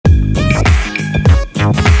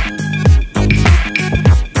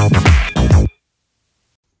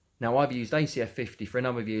Now, I've used ACF 50 for a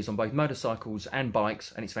number of years on both motorcycles and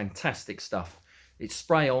bikes, and it's fantastic stuff. It's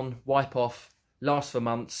spray on, wipe off, lasts for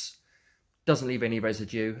months, doesn't leave any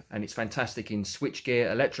residue, and it's fantastic in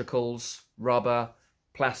switchgear, electricals, rubber,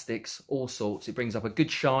 plastics, all sorts. It brings up a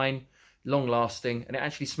good shine, long lasting, and it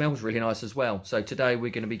actually smells really nice as well. So today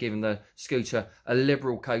we're going to be giving the scooter a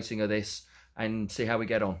liberal coating of this and see how we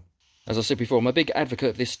get on. As I said before, I'm a big advocate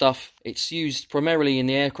of this stuff. It's used primarily in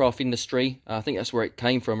the aircraft industry. I think that's where it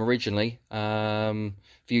came from originally. For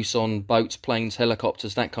use on boats, planes,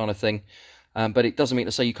 helicopters, that kind of thing. But it doesn't mean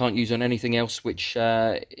to say you can't use it on anything else which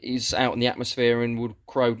is out in the atmosphere and would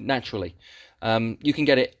corrode naturally. You can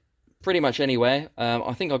get it pretty much anywhere.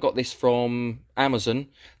 I think I got this from Amazon.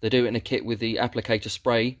 They do it in a kit with the applicator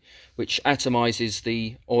spray, which atomizes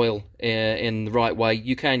the oil in the right way.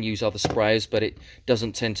 You can use other sprayers, but it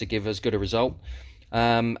doesn't tend to give as good a result.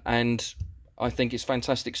 And I think it's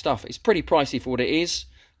fantastic stuff. It's pretty pricey for what it is,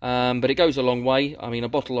 but it goes a long way. I mean, a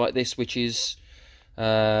bottle like this, which is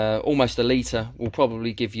almost a litre, will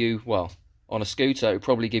probably give you, well, on a scooter, it will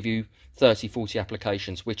probably give you 30-40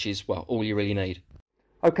 applications, which is, well, all you really need.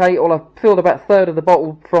 Okay, well, I've filled about a third of the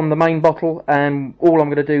bottle from the main bottle, and all I'm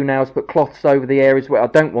going to do now is put cloths over the areas where I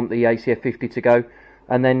don't want the ACF 50 to go,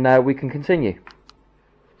 and then we can continue.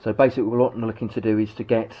 So basically what I'm looking to do is to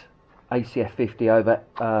get ACF 50 over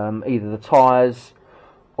either the tyres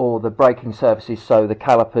or the braking surfaces, so the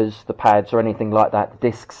calipers, the pads or anything like that, the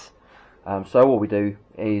discs. So all we do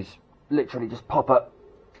is literally just pop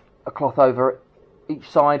a cloth over each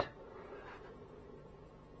side,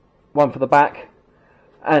 one for the back,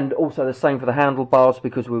 and also the same for the handlebars,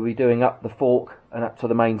 because we'll be doing up the fork and up to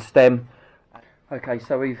the main stem. Okay,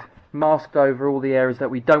 so we've masked over all the areas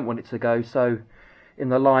that we don't want it to go. So in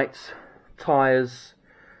the lights, tyres,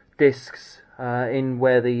 discs, in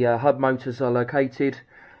where the hub motors are located.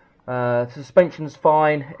 Suspension's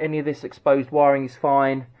fine, any of this exposed wiring is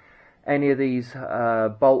fine, any of these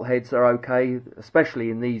bolt heads are okay,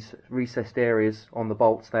 especially in these recessed areas on the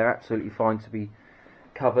bolts. They're absolutely fine to be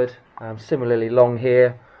covered. Similarly long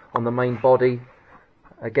here on the main body,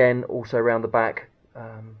 again also around the back,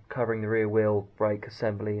 covering the rear wheel, brake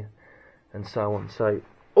assembly and so on. So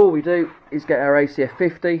all we do is get our ACF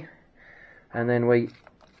 50 and then we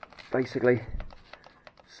basically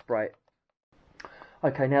spray it.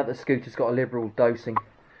 Okay, now that the scooter's got a liberal dosing,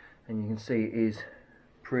 and you can see it is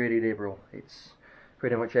pretty liberal, it's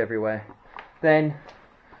pretty much everywhere, then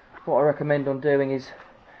what I recommend on doing is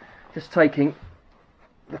just taking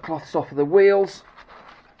the cloths off of the wheels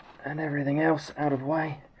and everything else out of the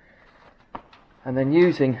way, and then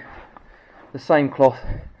using the same cloth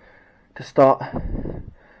to start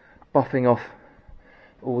buffing off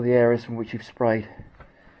all the areas from which you've sprayed.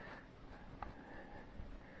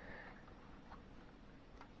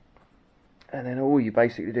 And then all you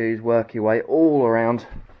basically do is work your way all around,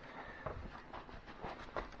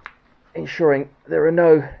 ensuring there are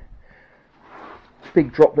no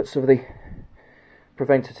big droplets of the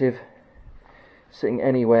preventative sitting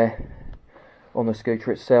anywhere on the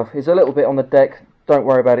scooter itself. There's a little bit on the deck, don't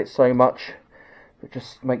worry about it so much, but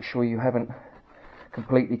just make sure you haven't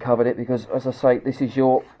completely covered it, because as I say, this is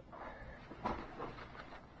your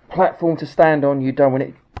platform to stand on. You don't want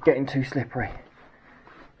it getting too slippery.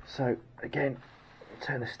 So again,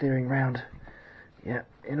 turn the steering round, yeah,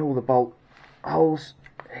 in all the bolt holes,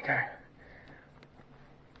 there you go,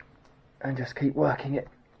 and just keep working it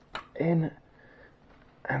in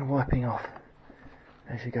and wiping off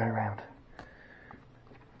as you go around.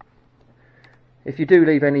 If you do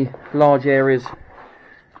leave any large areas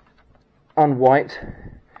unwiped,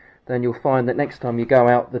 then you'll find that next time you go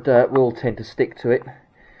out, the dirt will tend to stick to it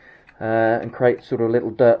and create sort of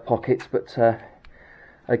little dirt pockets, but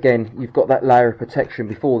again, you've got that layer of protection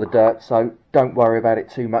before the dirt, so don't worry about it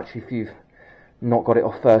too much. If you've not got it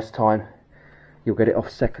off first time, you'll get it off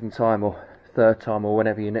second time or third time, or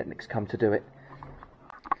whenever you next come to do it.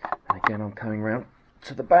 And again, I'm coming round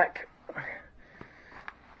to the back.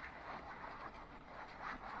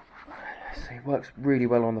 See, it works really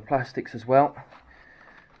well on the plastics as well.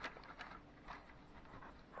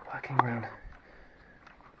 Working around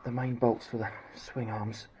the main bolts for the swing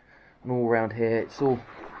arms, and all around here, it's all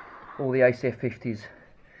the ACF 50s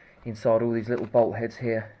inside all these little bolt heads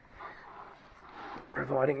here,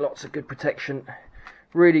 providing lots of good protection.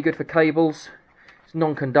 Really good for cables. It's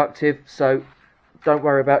non-conductive, so don't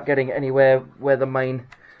worry about getting it anywhere where the main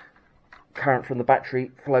current from the battery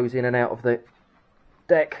flows in and out of the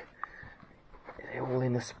deck. It's all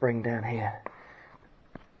in the spring down here,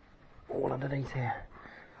 all underneath here.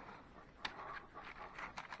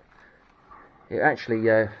 It actually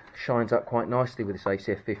shines up quite nicely with this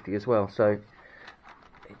ACF 50 as well, so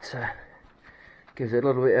it it gives it a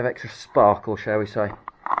little bit of extra sparkle, shall we say.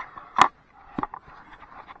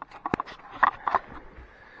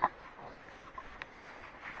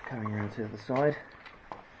 Coming around to the other side.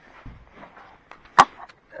 Oh,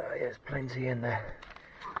 yeah, there's plenty in there.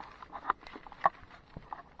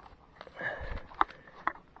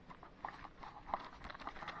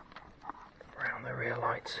 Around the rear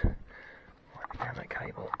lights. Wiping down that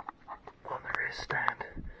cable on the rear stand.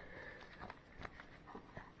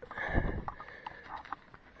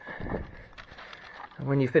 And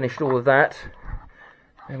when you've finished all of that,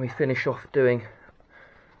 then we finish off doing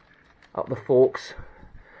up the forks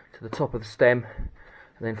to the top of the stem,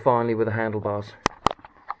 and then finally with the handlebars.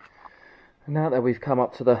 And now that we've come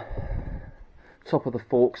up to the top of the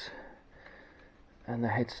forks and the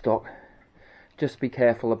headstock, just be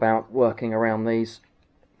careful about working around these.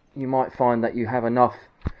 You might find that you have enough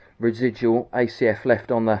residual ACF left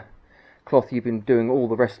on the cloth you've been doing all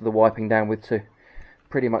the rest of the wiping down with to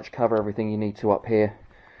pretty much cover everything you need to up here.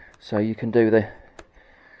 So you can do the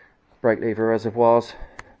brake lever reservoirs,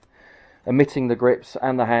 omitting the grips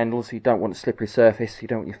and the handles. You don't want a slippery surface, you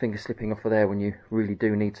don't want your fingers slipping off of there when you really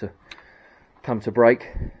do need to come to brake.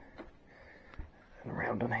 And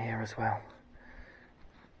around on here as well.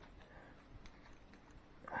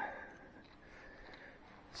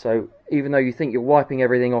 So even though you think you're wiping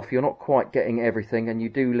everything off, you're not quite getting everything, and you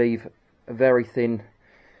do leave a very thin,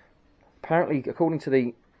 apparently according to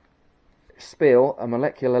the spill, a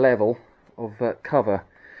molecular level of cover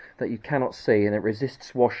that you cannot see, and it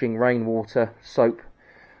resists washing, rainwater, soap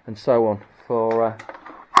and so on for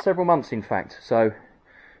several months in fact. So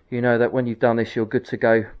you know that when you've done this you're good to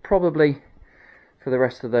go, probably for the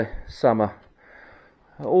rest of the summer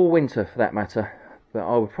or winter for that matter. But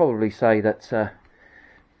I would probably say that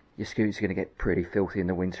your scooter's going to get pretty filthy in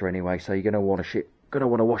the winter anyway, so you're going to want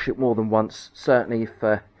to wash it more than once. Certainly if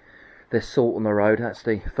there's salt on the road, that's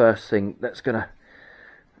the first thing that's going to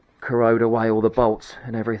corrode away all the bolts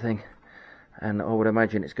and everything. And I would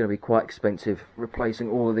imagine it's going to be quite expensive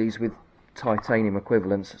replacing all of these with titanium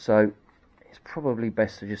equivalents, so it's probably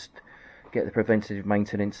best to just get the preventative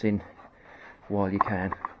maintenance in while you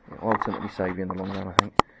can. It'll ultimately save you in the long run, I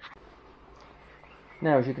think.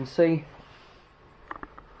 Now, as you can see,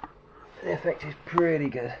 the effect is pretty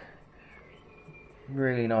good.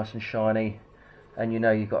 Really nice and shiny, and you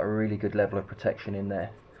know you've got a really good level of protection in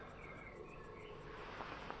there.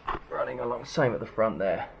 Running along, same at the front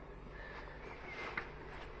there.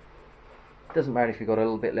 Doesn't matter if you've got a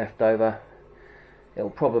little bit left over, it'll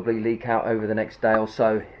probably leak out over the next day or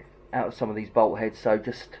so out of some of these bolt heads, so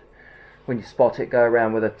just when you spot it, go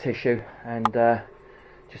around with a tissue and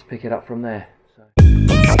just pick it up from there.